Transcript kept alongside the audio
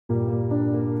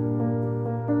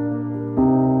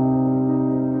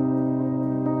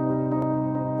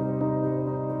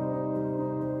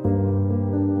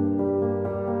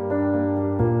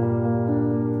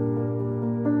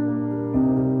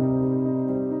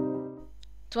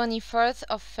24th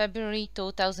of February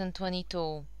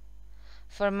 2022.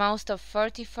 For most of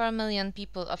 44 million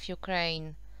people of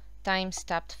Ukraine, time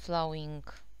stopped flowing.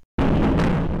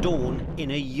 Dawn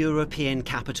in a European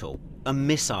capital. A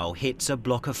missile hits a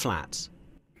block of flats.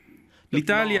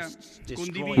 L'Italia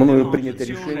Мною принято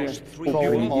решение о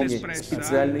проведении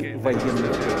специальной военной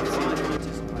операции.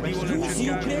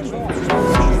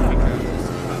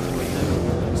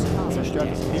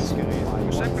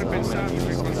 Ho sempre pensato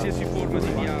che qualsiasi forma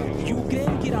di dialogo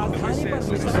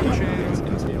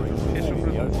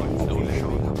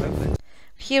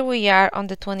Here we are on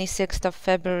the 26th of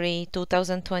February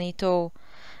 2022,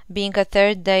 being a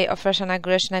third day of Russian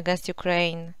aggression against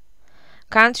Ukraine.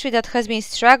 Country that has been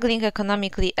struggling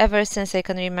economically ever since I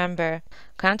can remember.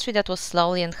 Country that was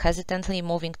slowly and hesitantly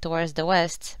moving towards the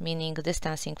West, meaning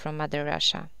distancing from Mother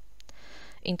Russia.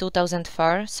 In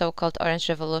 2004, so-called Orange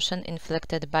Revolution,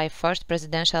 inflicted by forced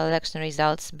presidential election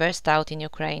results, burst out in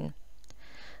Ukraine.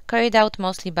 Carried out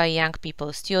mostly by young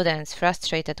people, students,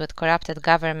 frustrated with corrupted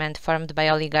government formed by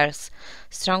oligarchs,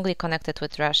 strongly connected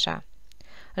with Russia.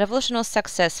 Revolution was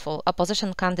successful,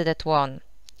 opposition candidate won.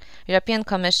 European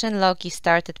Commission low-key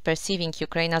started perceiving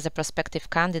Ukraine as a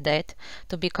prospective candidate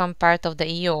to become part of the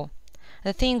EU.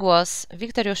 The thing was,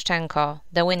 Viktor Yushchenko,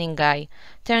 the winning guy,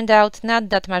 turned out not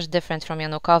that much different from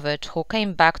Yanukovych, who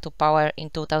came back to power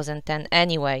in 2010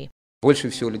 anyway.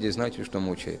 Больше всего людей, знаете, что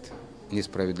мучает?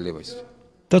 Несправедливость.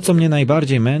 To, co mnie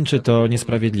najbardziej męczy, to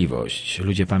niesprawiedliwość.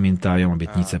 Ludzie pamiętają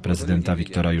obietnicę prezydenta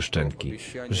Wiktora Juszczenki,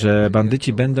 że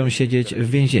bandyci będą siedzieć w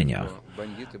więzieniach,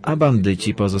 a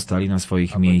bandyci pozostali na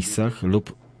swoich miejscach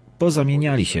lub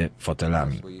pozamieniali się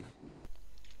fotelami.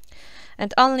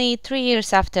 And only 3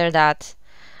 years after that,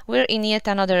 we're in yet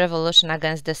another revolution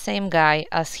against the same guy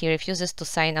as he refuses to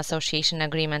sign association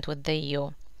agreement with the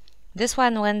EU. This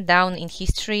one went down in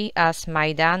history as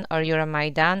Maidan or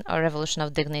Euromaidan or Revolution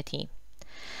of Dignity.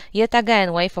 Yet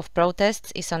again, wave of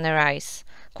protests is on a rise,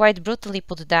 quite brutally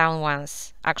put down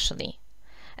once, actually.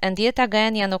 And yet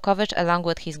again, Yanukovych, along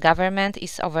with his government,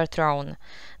 is overthrown.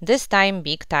 This time,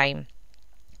 big time.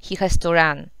 He has to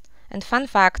run. And fun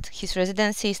fact, his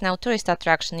residency is now tourist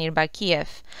attraction nearby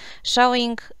Kiev,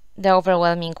 showing the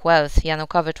overwhelming wealth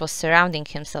Yanukovych was surrounding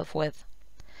himself with.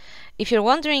 If you're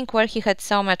wondering where he had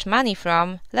so much money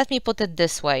from, let me put it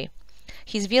this way.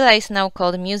 His villa is now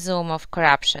called Museum of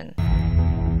Corruption.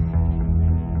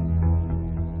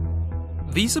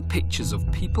 These are pictures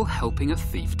of people helping a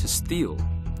thief to steal.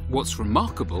 What's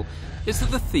remarkable is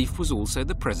that the thief was also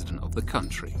the president of the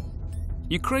country.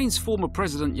 Ukraine's former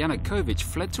president Yanukovych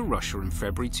fled to Russia in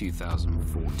February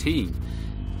 2014.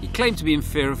 He claimed to be in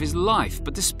fear of his life,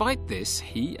 but despite this,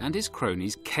 he and his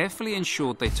cronies carefully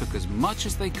ensured they took as much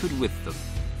as they could with them,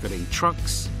 filling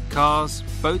trucks, cars,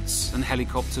 boats and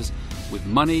helicopters with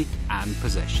money and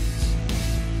possessions.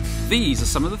 These are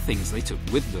some of the things they took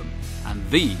with them, and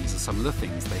these are some of the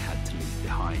things they had to leave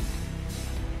behind.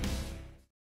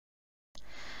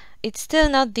 It's still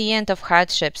not the end of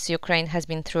hardships Ukraine has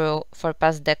been through for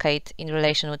past decade in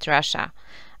relation with Russia,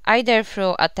 either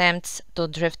through attempts to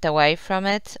drift away from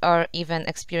it or even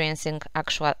experiencing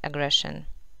actual aggression.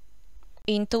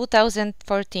 In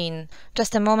 2014,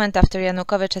 just a moment after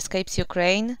Yanukovych escapes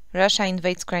Ukraine, Russia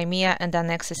invades Crimea and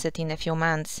annexes it in a few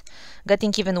months,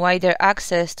 getting even wider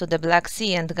access to the Black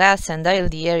Sea and gas and oil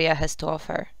the area has to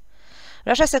offer.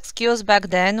 Russia's excuse back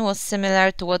then was similar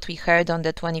to what we heard on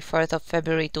the 24th of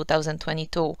February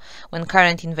 2022, when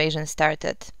current invasion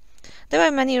started. There were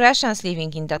many Russians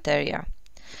living in that area.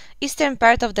 Eastern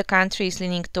part of the country is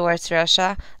leaning towards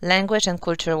Russia, language and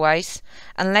culture-wise,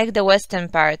 unlike the western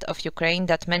part of Ukraine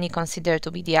that many consider to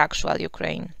be the actual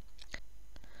Ukraine.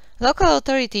 Local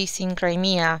authorities in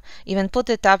Crimea even put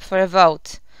it up for a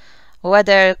vote,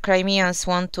 whether Crimeans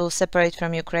want to separate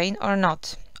from Ukraine or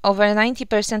not. Over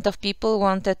 90% of people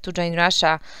wanted to join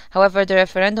Russia, however the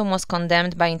referendum was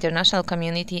condemned by international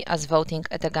community as voting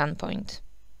at a gunpoint.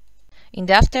 In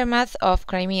the aftermath of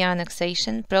Crimea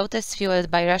annexation, protests fueled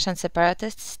by Russian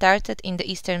separatists started in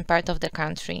the eastern part of the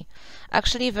country,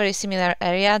 actually a very similar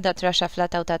area that Russia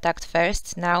flat-out attacked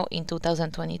first, now in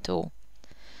 2022.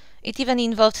 It even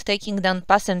involved taking down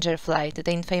passenger flight,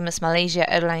 the infamous Malaysia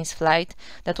Airlines flight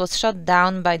that was shot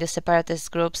down by the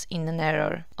separatist groups in an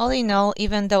error. All in all,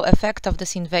 even though effect of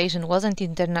this invasion wasn't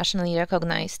internationally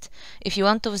recognized, if you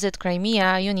want to visit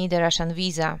Crimea, you need a Russian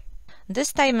visa.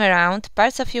 This time around,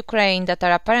 parts of Ukraine that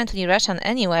are apparently Russian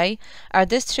anyway are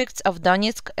districts of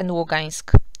Donetsk and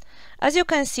Lugansk. As you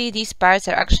can see, these parts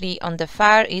are actually on the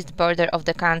far east border of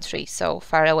the country, so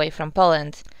far away from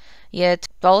Poland. Yet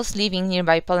Poles living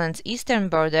nearby Poland's eastern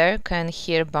border can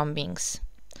hear bombings.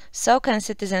 So can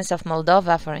citizens of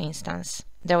Moldova, for instance.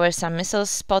 There were some missiles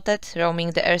spotted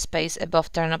roaming the airspace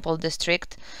above Ternopil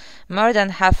district, more than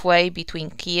halfway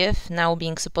between Kiev, now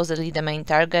being supposedly the main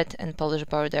target, and Polish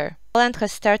border. Poland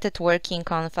has started working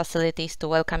on facilities to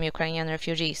welcome Ukrainian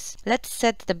refugees. Let's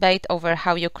set the debate over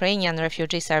how Ukrainian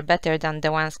refugees are better than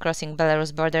the ones crossing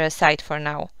Belarus border aside for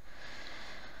now.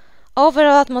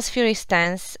 Overall atmosphere is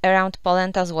tense around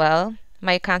Poland as well.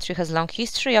 My country has long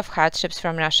history of hardships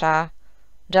from Russia,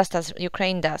 just as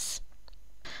Ukraine does.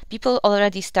 People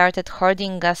already started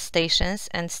hoarding gas stations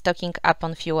and stocking up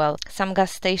on fuel. Some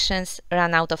gas stations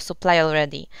ran out of supply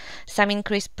already. Some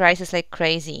increased prices like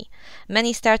crazy.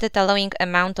 Many started allowing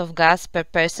amount of gas per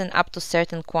person up to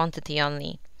certain quantity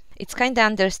only. It's kinda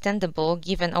understandable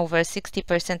given over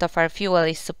 60% of our fuel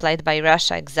is supplied by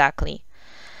Russia exactly.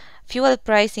 Fuel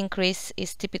price increase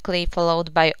is typically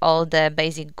followed by all the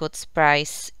basic goods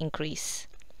price increase.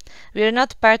 We are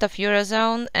not part of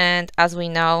Eurozone, and as we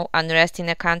know, unrest in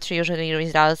a country usually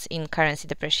results in currency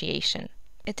depreciation.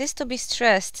 It is to be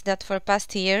stressed that for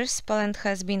past years, Poland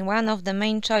has been one of the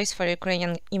main choice for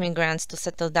Ukrainian immigrants to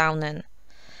settle down in.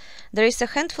 There is a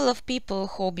handful of people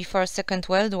who, before Second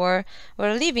World War,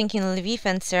 were living in Lviv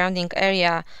and surrounding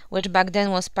area, which back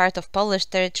then was part of Polish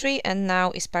territory and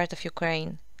now is part of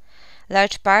Ukraine.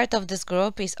 Large part of this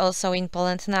group is also in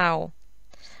Poland now.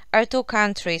 Our two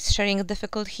countries, sharing a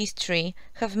difficult history,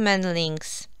 have many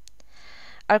links.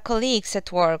 Our colleagues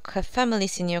at work have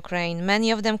families in Ukraine,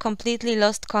 many of them completely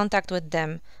lost contact with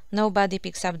them. Nobody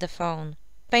picks up the phone.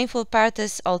 Painful part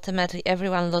is ultimately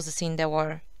everyone loses in the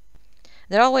war.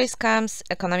 There always comes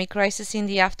economic crisis in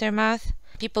the aftermath.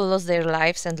 People lose their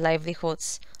lives and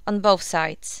livelihoods, on both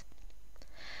sides.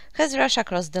 Has Russia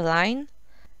crossed the line?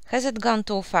 Has it gone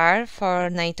too far for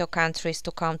NATO countries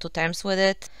to come to terms with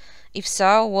it? If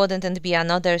so, wouldn't it be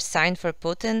another sign for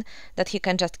Putin that he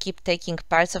can just keep taking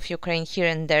parts of Ukraine here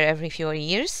and there every few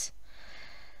years?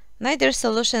 Neither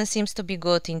solution seems to be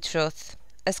good in truth.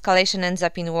 Escalation ends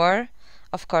up in war,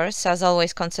 of course, as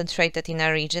always concentrated in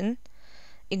a region.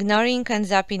 Ignoring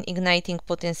ends up in igniting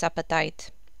Putin's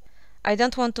appetite. I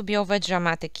don't want to be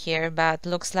over-dramatic here, but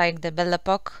looks like the Belle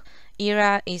Époque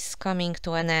era is coming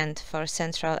to an end for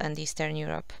Central and Eastern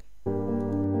Europe.